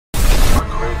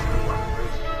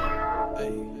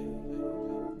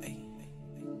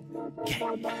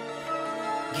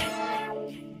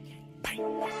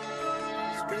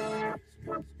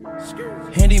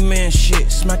Handyman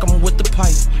shit, smack 'em with the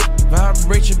pipe.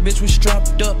 Vibrate your bitch, we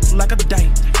strapped up like a dike.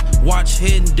 Watch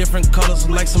hitting different colors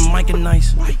like some Mike and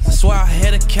Nice. I swear I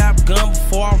had a cap gun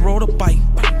before I rode a bike.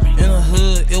 In the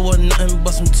hood, it was nothing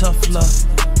but some tough love.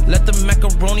 Let the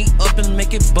macaroni up and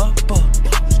make it buck.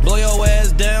 Blow your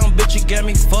ass down, bitch, you got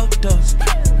me fucked up.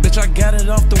 Bitch, I got it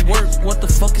off the work, what the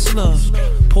fuck is love?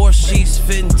 Poor sheets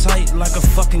fitting tight like a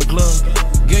fucking glove.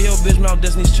 Get your bitch mouth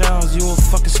Destiny's Child, you a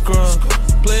fucking scrub.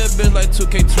 Play a bitch like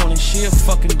 2K20, she a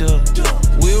fucking dub.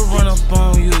 We'll run up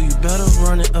on you, you better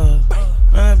run it up.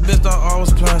 Man, that bitch thought I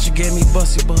was playing, she gave me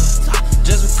bussy buzz.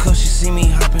 Just because she see me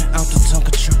hopping out the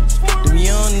Tonka truck. Them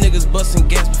young niggas busting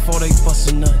gas before they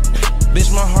bustin' nut.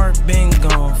 Bitch, my heart been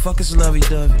gone, fuck is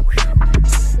lovey-dovey.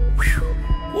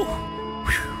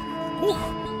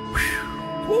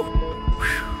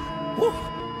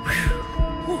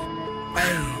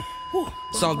 Hey,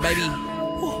 sauce baby.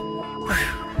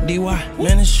 DY,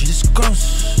 man, this shit is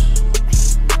gross.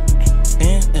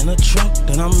 And in a truck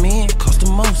that I'm in, cost the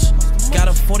most. Got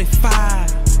a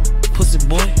 45, pussy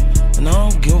boy. And I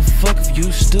don't give a fuck if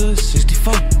you stood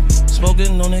 64.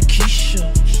 Smoking on that Keisha,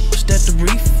 what's that the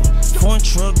reefer? Foreign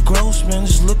truck gross, man,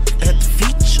 just look at the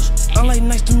features. I'm like,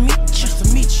 nice to meet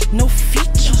you, no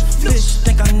features. Bitch,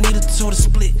 think I need a total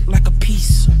split like a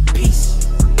piece.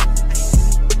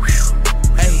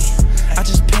 Hey, I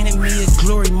just painted me a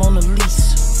glory Mona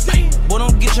Lisa. Boy,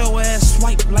 don't get your ass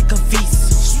swiped like a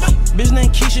Visa. Bitch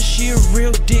named Keisha, she a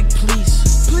real dick, please.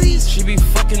 She be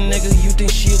fucking nigga, you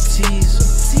think she a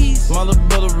tease. My little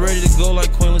brother ready to go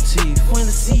like Queen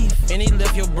Latifah. And he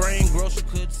left your brain gross.